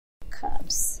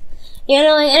Cups. Your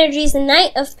underlying energy is the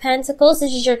Knight of Pentacles.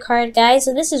 This is your card, guys.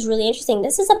 So this is really interesting.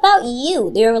 This is about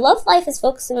you. Your love life is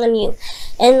focusing on you.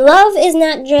 And love is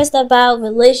not just about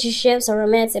relationships or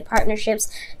romantic partnerships.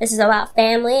 This is about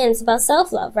family, and it's about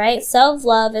self-love, right?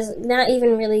 Self-love is not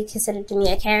even really considered to be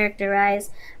a category.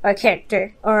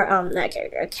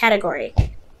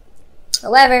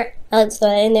 However, I'll throw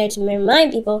that in there to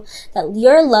remind people that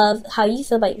your love, how you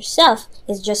feel about yourself,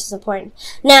 is just as important.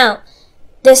 Now,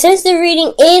 since the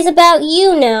reading is about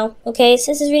you now, okay,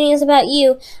 since this reading is about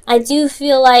you, I do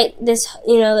feel like this,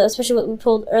 especially what we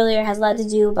pulled earlier, has a lot to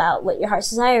do about what your heart's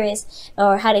desire is,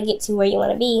 or how to get to where you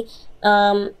want to be.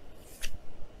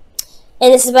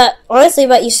 And it's honestly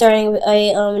about you starting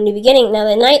a new beginning. Now,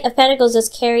 the Knight of Pentacles does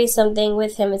carry something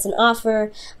with him. It's an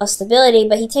offer of stability,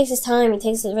 but he takes his time. He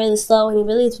takes it really slow, and he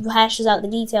really hashes out the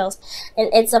details. And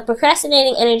it's a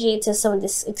procrastinating energy to some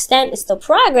extent. It's still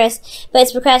progress, but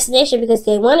it's procrastination because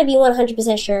they want to be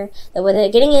 100% sure that what they're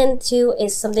getting into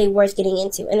is something worth getting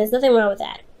into. And there's nothing wrong with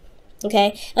that.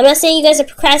 Okay, I'm not saying you guys are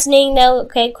procrastinating though.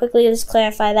 Okay, quickly, let's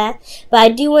clarify that. But I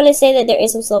do want to say that there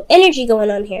is some slow energy going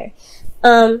on here.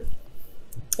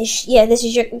 Yeah, this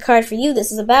is your card for you.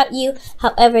 This is about you.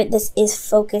 However, this is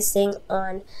focusing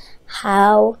on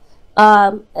how,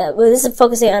 this is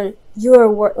focusing on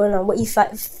your work, on what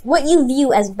you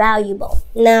view as valuable.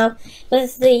 Now,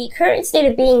 with the current state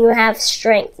of being, you have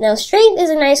strength. Now, strength is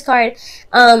a nice card,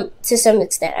 to some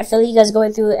extent. I feel like you guys are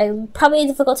going through probably a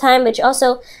difficult time, but you're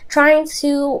also trying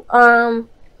to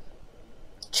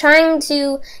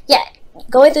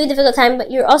going through a difficult time,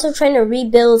 but you're also trying to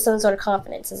rebuild some sort of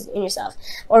confidence in yourself,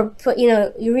 or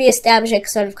you reestablish a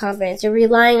sort of confidence. You're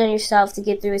relying on yourself to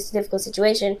get through this difficult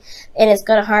situation, and it's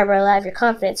going to harbor a lot of your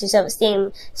confidence, your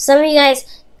self-esteem. Some of you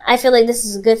guys, I feel like this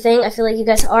is a good thing. I feel like you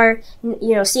guys are,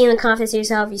 seeing the confidence in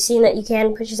yourself. You're seeing that you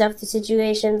can push yourself through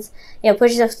situations,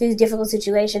 push yourself through difficult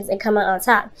situations and come out on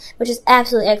top, which is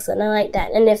absolutely excellent. I like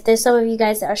that. And if there's some of you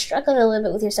guys that are struggling a little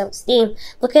bit with your self-esteem,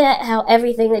 look at how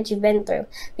everything that you've been through.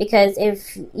 Because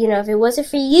if it wasn't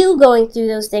for you going through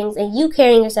those things and you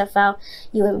carrying yourself out,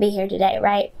 you wouldn't be here today,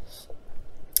 right?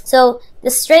 So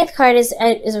the strength card is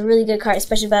a really good card,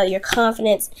 especially about your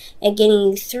confidence and getting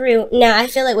you through. Now, I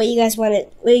feel like what you guys want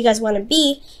to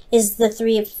be is the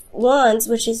Three of Wands,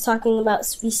 which is talking about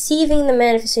receiving the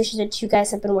manifestation that you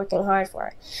guys have been working hard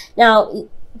for. Now,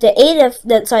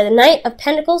 the Knight of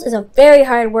Pentacles is a very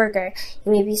hard worker. He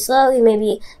may be slow, he may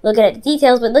be looking at the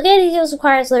details, but looking at the details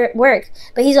requires work.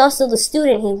 But he's also the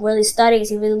student. He really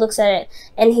studies, he really looks at it,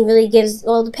 and he really gives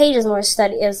all the pages more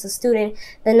study as a student.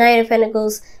 The Knight of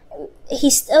Pentacles, he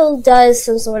still does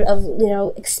some sort of,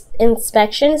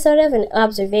 inspection, sort of, and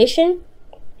observation,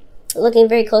 looking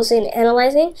very closely and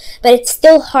analyzing, but it's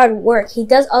still hard work. He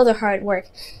does other hard work.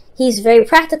 He's very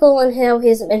practical in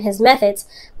his methods,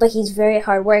 but he's very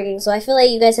hardworking. So I feel like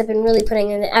you guys have been really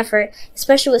putting in the effort,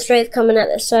 especially with strength coming out,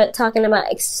 that start talking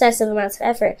about excessive amounts of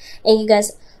effort, and you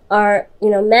guys are,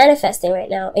 manifesting right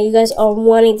now, and you guys are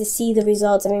wanting to see the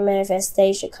results of your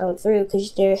manifestation come through,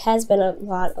 because there has been a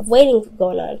lot of waiting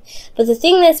going on. But the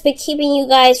thing that's been keeping you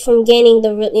guys from gaining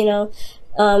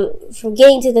from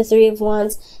getting to the Three of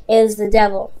Wands is the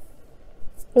Devil.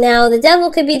 Now, the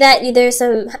Devil could be that there's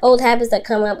some old habits that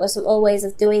come up, or some old ways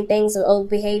of doing things, or old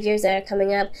behaviors that are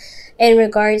coming up in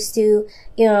regards to,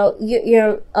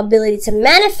 your ability to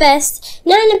manifest.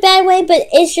 Not in a bad way, but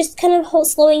it's just kind of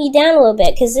slowing you down a little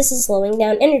bit, because this is slowing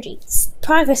down energy.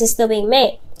 Progress is still being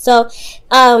made. So,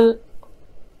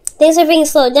 things are being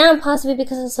slowed down, possibly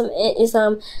because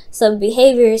of some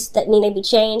behaviors that need to be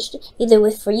changed,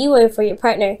 either for you or for your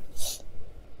partner.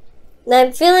 Now,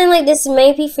 I'm feeling like this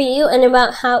may be for you, and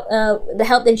about how the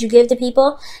help that you give to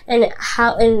people, and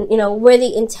where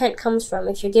the intent comes from.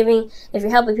 If you're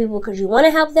helping people because you want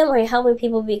to help them, or you're helping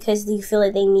people because you feel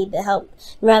like they need the help,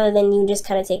 rather than you just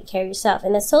kind of taking care of yourself.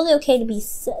 And that's totally okay to be,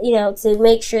 to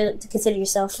make sure to consider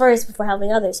yourself first before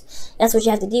helping others. That's what you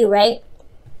have to do, right?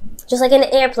 Just like in an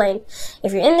airplane.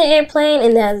 If you're in the airplane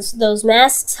and those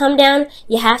masks come down,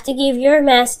 you have to give your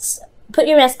masks. Put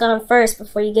your mask on first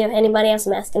before you give anybody else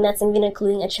a mask, and that's even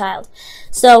including a child.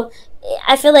 So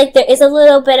I feel like there is a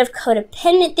little bit of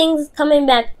codependent things coming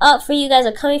back up for you guys,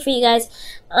 or coming for you guys,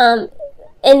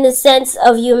 in the sense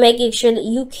of you making sure that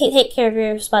you can take care of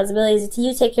your responsibilities, that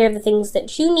you take care of the things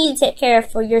that you need to take care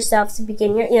of for yourself to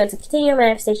begin your, to continue your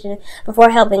manifestation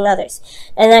before helping others.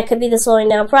 And that could be the slowing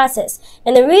down process.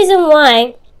 And the reason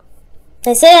why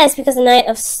I say that it's because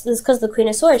because of the Queen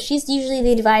of Swords. She's usually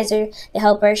the advisor, the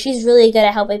helper. She's really good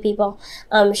at helping people.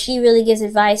 She really gives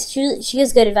advice. She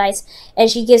gives good advice,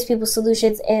 and she gives people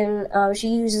solutions, and she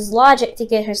uses logic to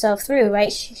get herself through,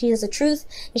 right? She has the truth,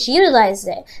 and she utilizes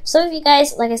it. Some of you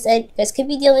guys, like I said, you guys could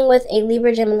be dealing with a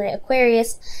Libra, Gemini,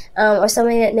 Aquarius, or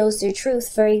somebody that knows their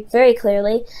truth very, very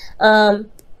clearly.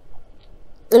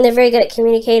 And they're very good at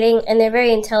communicating, and they're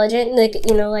very intelligent. Like,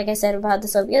 you know, like I said about the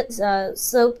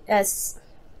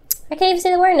I can't even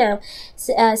say the word now.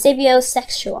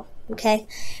 Sapiosexual, okay?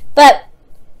 But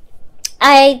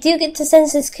I do get the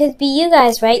sense this could be you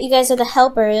guys, right? You guys are the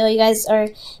helper. You know, you guys are,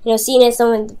 seen as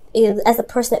someone, as the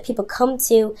person that people come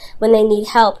to when they need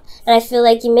help. And I feel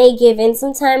like you may give in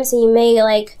sometimes, and you may,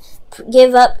 like,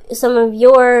 give up some of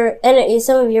your energy,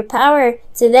 some of your power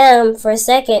to them for a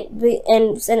second,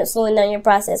 and end up slowing down your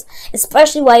process,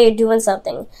 especially while you're doing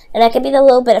something. And that can be a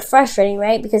little bit of frustrating,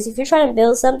 right? Because if you're trying to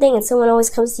build something and someone always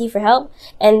comes to you for help,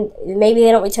 and maybe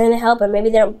they don't return the help, or maybe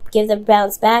they don't give the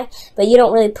bounce back, but you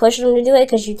don't really push them to do it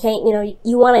because you can't,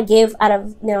 you want to give out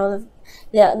of,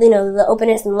 the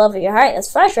openness and love of your heart.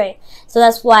 That's frustrating. So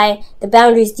that's why the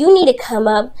boundaries do need to come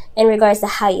up in regards to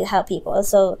how you help people.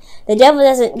 So the devil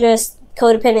doesn't just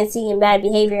codependency and bad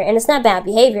behavior, and it's not bad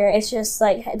behavior, it's just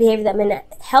like behavior that may not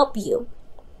help you.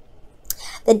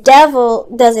 The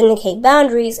devil does indicate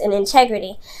boundaries and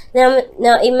integrity. Now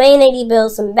it may need to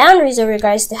build some boundaries in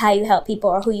regards to how you help people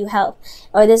or who you help.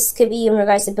 Or this could be in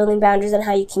regards to building boundaries on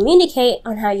how you communicate,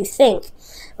 on how you think.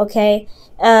 Okay?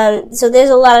 So there's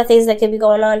a lot of things that could be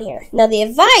going on here. Now the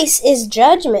advice is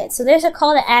judgment. So there's a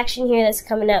call to action here that's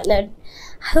coming out. Now,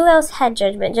 who else had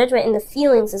judgment? Judgment in the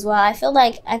feelings as well. I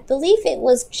believe it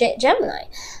was Gemini,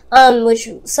 which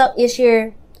is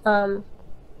your,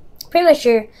 pretty much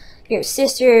your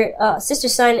sister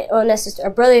sign, or not sister, or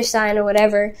brother sign, or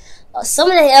whatever.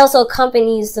 Someone that also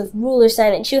accompanies the ruler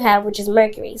sign that you have, which is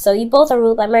Mercury. So you both are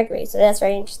ruled by Mercury, so that's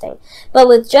very interesting. But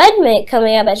with judgment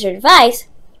coming up as your advice,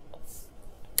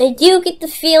 I do get the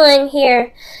feeling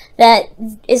here that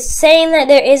is saying that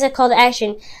there is a call to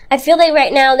action. I feel like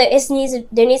right now there needs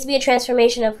to be a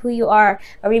transformation of who you are,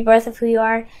 a rebirth of who you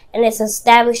are, and it's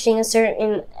establishing a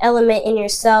certain element in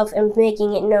yourself and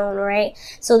making it known, right?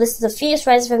 So this is a Phoenix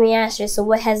rising from the ashes. So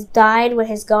what has died, what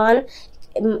has gone,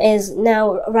 is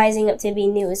now rising up to be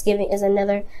new. Is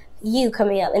another you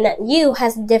coming up, and that you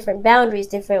has different boundaries,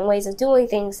 different ways of doing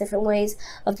things, different ways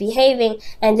of behaving,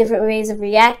 and different ways of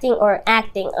reacting or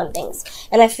acting on things.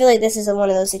 And I feel like this is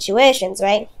one of those situations,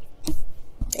 right?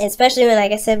 Especially when,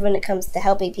 like I said, when it comes to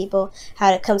helping people,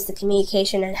 how it comes to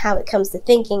communication, and how it comes to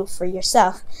thinking for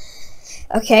yourself.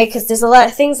 Okay, because there's a lot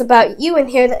of things about you in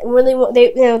here that really,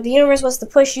 the universe wants to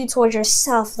push you towards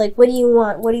yourself. Like, what do you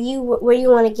want? Where do you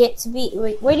want to get to be?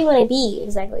 Where do you want to be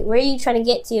exactly? Where are you trying to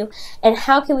get to? And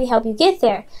how can we help you get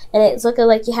there? And it's looking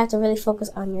like you have to really focus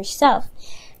on yourself,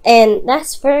 and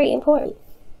that's very important.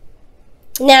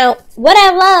 Now, what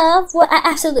I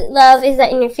absolutely love, is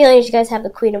that in your feelings, you guys have the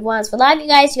Queen of Wands. For a lot of you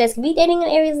guys can be dating an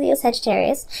Aries, Leo,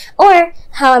 Sagittarius. Or,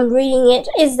 how I'm reading it,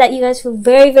 is that you guys feel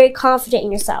very, very confident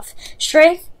in yourself.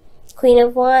 Strength, Queen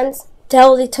of Wands,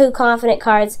 totally two confident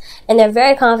cards. And they're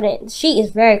very confident. She is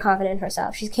very confident in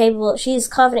herself. She's capable, she's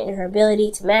confident in her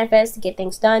ability to manifest, to get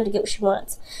things done, to get what she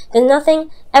wants. There's nothing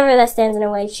ever that stands in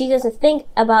her way. She doesn't think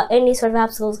about any sort of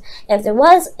obstacles. And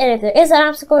if there is an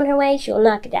obstacle in her way, she will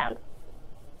knock it down.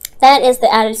 That is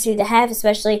the attitude to have,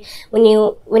 especially when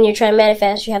you're trying to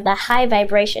manifest. You have that high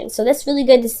vibration. So that's really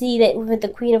good to see that with the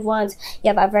Queen of Wands,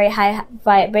 you have a very high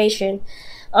vibration.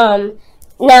 Now,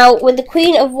 with the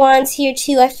Queen of Wands here,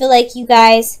 too, I feel like you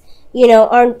guys,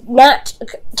 are not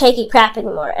taking crap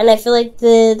anymore. And I feel like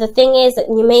the thing is that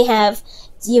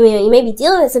you may be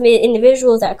dealing with some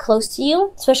individuals that are close to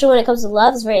you, especially when it comes to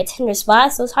love. It's a very tender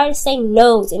spot, so it's hard to say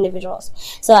no to individuals.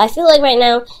 So I feel like right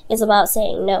now it's about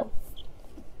saying no.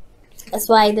 That's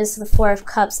why this is the Four of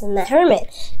Cups and the Hermit,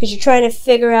 because you're trying to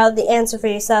figure out the answer for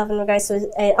yourself in regards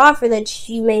to an offer that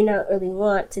you may not really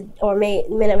want to, or may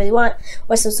not really want,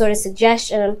 or some sort of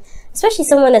suggestion, especially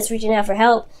someone that's reaching out for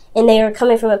help, and they are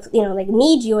coming from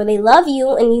need you, or they love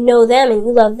you, and you know them, and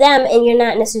you love them, and you're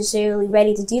not necessarily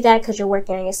ready to do that because you're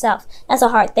working on yourself. That's a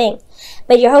hard thing.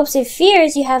 But your hopes and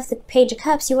fears, you have the Page of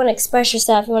Cups. You want to express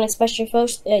yourself. You want to express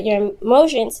your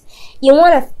emotions. You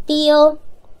want to feel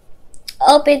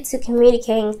open to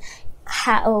communicating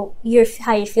how you're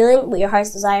feeling, what your heart's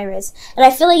desire is. And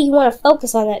I feel like you want to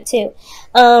focus on that too.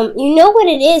 You know what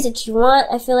it is that you want,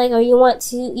 I feel like, or you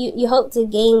hope to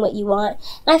gain what you want.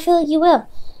 And I feel like you will.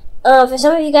 For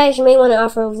some of you guys, you may want to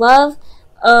offer love.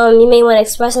 You may want to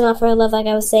express an offer of love, like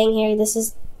I was saying here. This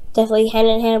is definitely hand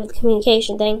in hand with the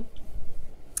communication thing.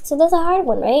 So that's a hard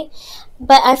one, right?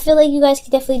 But I feel like you guys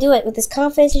can definitely do it with this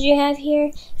confidence that you have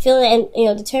here, feeling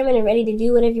and determined and ready to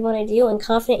do whatever you want to do, and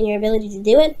confident in your ability to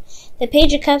do it. The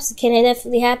Page of Cups can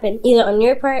definitely happen either on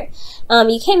your part.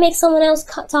 You can't make someone else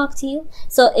talk to you,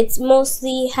 so it's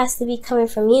mostly has to be coming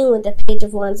from you with the Page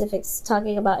of Wands if it's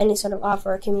talking about any sort of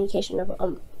offer or communication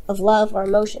of love or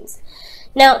emotions.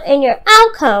 Now, in your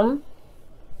outcome,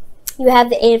 you have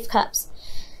the Eight of Cups.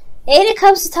 The Eight of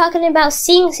Cups is talking about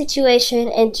seeing a situation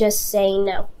and just saying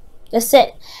no. That's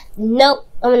it. Nope,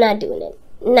 I'm not doing it.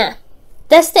 Nah.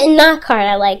 That's the not card.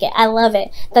 I like it. I love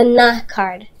it. The not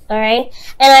card. Alright?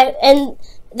 And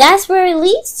that's where it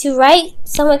leads to, right?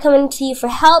 Someone coming to you for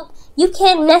help. You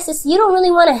can't you don't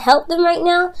really want to help them right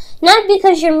now. Not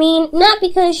because you're mean, not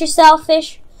because you're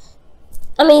selfish.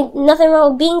 I mean, nothing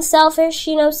wrong with being selfish,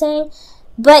 you know what I'm saying?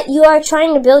 But you are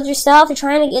trying to build yourself. You're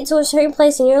trying to get to a certain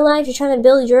place in your life. You're trying to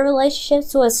build your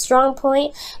relationships to a strong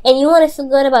point. And you want to feel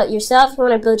good about yourself. You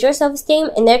want to build your self-esteem.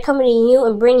 And they're coming to you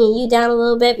and bringing you down a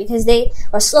little bit because they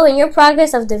are slowing your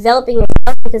progress of developing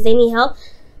yourself because they need help.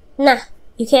 Nah,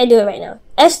 you can't do it right now.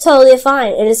 It's totally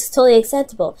fine. And it's totally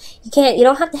acceptable. You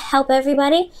don't have to help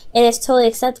everybody. And it's totally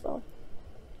acceptable.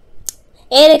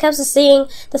 And it comes to seeing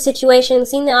the situation,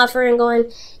 seeing the offer and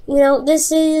going,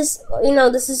 this is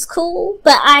cool,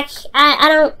 but I'm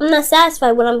not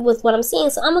satisfied with what I'm seeing,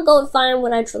 so I'm gonna go and find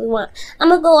what I truly want. I'm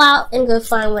gonna go out and go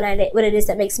find what it is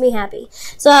that makes me happy.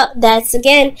 So that's,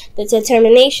 again, the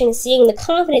determination, seeing the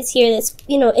confidence here that's,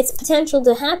 it's potential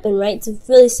to happen, right? To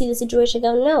really see the situation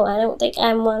go, no, I don't think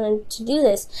I'm wanting to do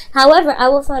this. However, I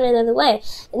will find another way.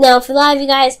 Now, for a lot of you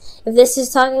guys, if this is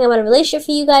talking about a relationship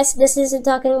for you guys, this isn't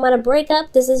talking about a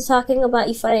breakup, this is talking about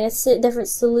you finding a different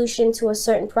solution to a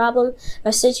certain problem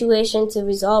or situation to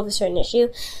resolve a certain issue.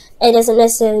 It doesn't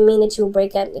necessarily mean that you will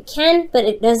break up. It can, but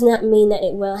it does not mean that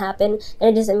it will happen, and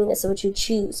it doesn't mean that's what you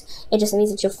choose. It just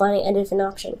means that you're finding a different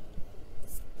option.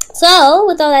 So,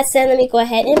 with all that said, let me go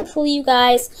ahead and pull you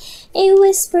guys a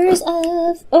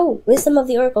Wisdom of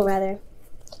the Oracle, rather.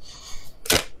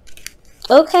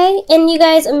 Okay, and you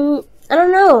guys, I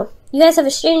don't know. You guys have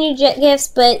exchanged your gifts,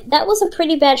 but that was a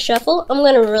pretty bad shuffle. I'm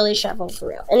going to really shuffle for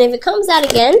real. And if it comes out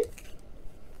again,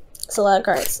 it's a lot of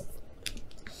cards.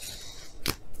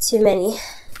 Too many.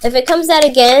 If it comes out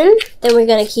again, then we're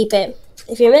going to keep it.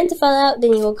 If you're meant to fall out,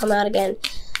 then you will come out again.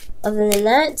 Other than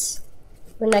that,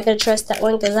 we're not going to trust that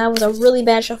one because that was a really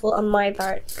bad shuffle on my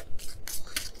part.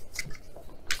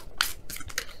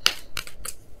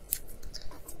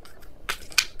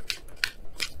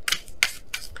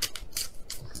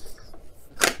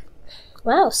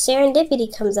 Wow,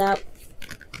 serendipity comes out.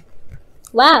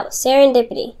 Wow,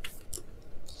 serendipity.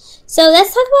 So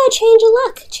let's talk about a change of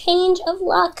luck. Change of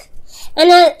luck.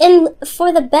 And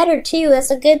for the better, too.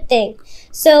 That's a good thing.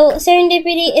 So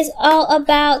serendipity is all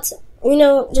about,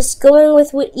 just going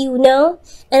with what you know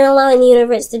and allowing the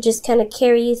universe to just kind of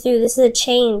carry you through. This is a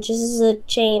change. This is a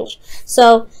change.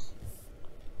 So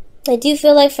I do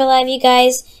feel like for a lot of you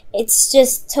guys, it's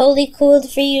just totally cool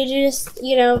for you to just,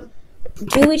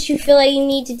 do what you feel like you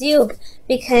need to do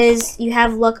because you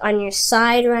have luck on your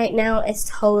side right now.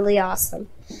 It's totally awesome.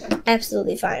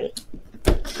 Absolutely fine.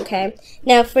 Okay.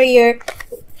 Now for your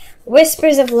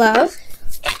Whispers of Love.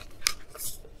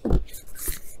 Let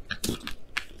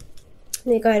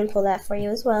me go ahead and pull that for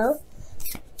you as well.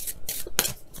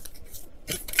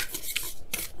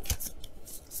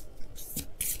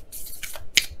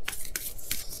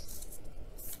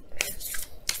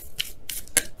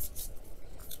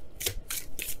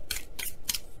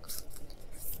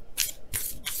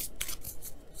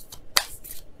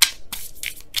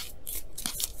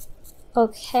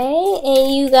 Okay,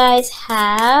 and you guys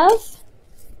have,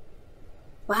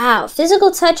 wow,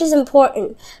 physical touch is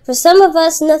important. For some of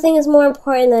us, nothing is more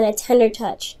important than a tender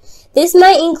touch. This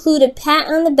might include a pat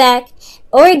on the back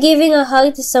or giving a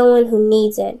hug to someone who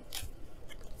needs it.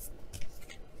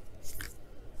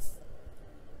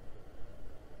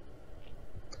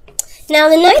 Now,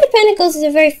 the Knight of Pentacles is a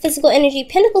very physical energy.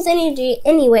 Pentacles energy,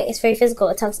 anyway, is very physical.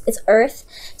 It's earth,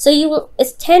 so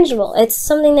it's tangible. It's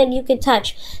something that you could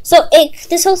touch. So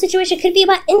this whole situation could be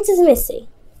about intimacy.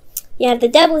 You have the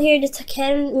Devil here. This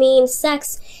can mean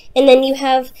sex, and then you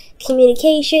have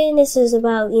communication. This is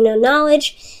about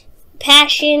knowledge.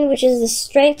 Passion, which is the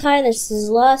Strength card. This is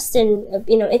lust and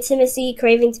intimacy,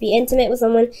 craving to be intimate with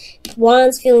someone.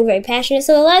 Wands, feeling very passionate.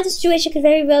 So a lot of the situation could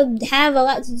very well have a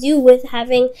lot to do with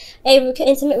having a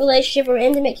intimate relationship or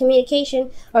intimate communication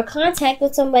or contact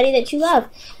with somebody that you love.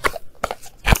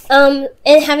 And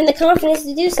having the confidence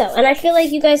to do so. And I feel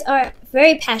like you guys are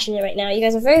very passionate right now. You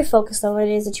guys are very focused on what it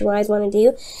is that you guys want to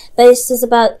do. But it's just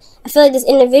about, I feel like this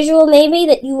individual maybe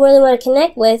that you really want to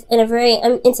connect with in a very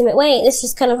intimate way, it's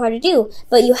just kind of hard to do.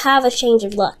 But you have a change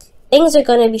of luck. Things are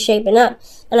going to be shaping up.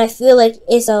 And I feel like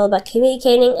it's all about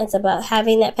communicating. It's about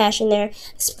having that passion there,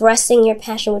 expressing your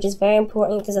passion, which is very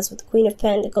important because that's what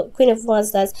the Queen of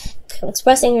Wands does,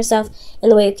 expressing herself in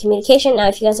the way of communication. Now,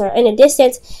 if you guys are in a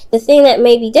distance, the thing that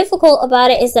may be difficult about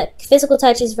it is that physical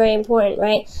touch is very important,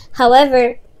 right?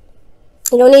 However,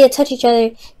 you don't need to touch each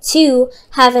other to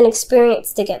have an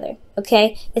experience together,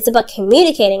 okay? It's about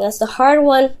communicating. That's the hard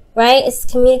one, right? It's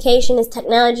communication, it's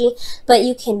technology, but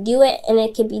you can do it, and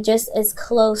it can be just as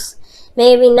close.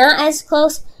 Maybe not as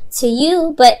close to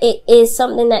you, but it is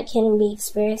something that can be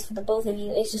experienced for the both of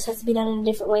you. It just has to be done in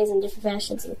different ways and different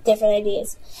fashions with different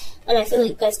ideas. And I feel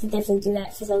like you guys can definitely do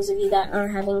that for those of you that are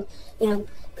having,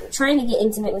 trying to get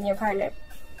intimate with your partner.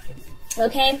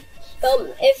 Okay?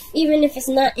 But even if it's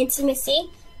not intimacy,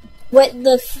 what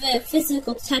the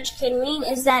physical touch can mean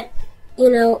is that,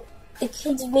 it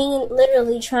could mean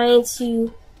literally trying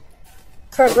to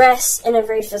progress in a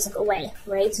very physical way,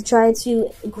 right? To try to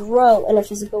grow in a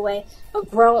physical way, or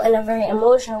grow in a very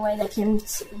emotional way that can,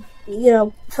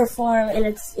 perform in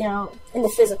its, in the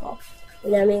physical.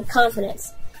 You know what I mean?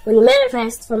 Confidence. When you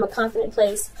manifest from a confident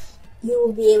place, you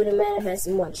will be able to manifest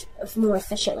much more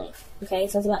efficiently. Okay,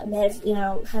 so it's about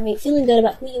feeling good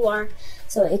about who you are,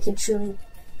 so it can truly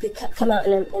come out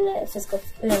in a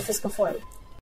physical form.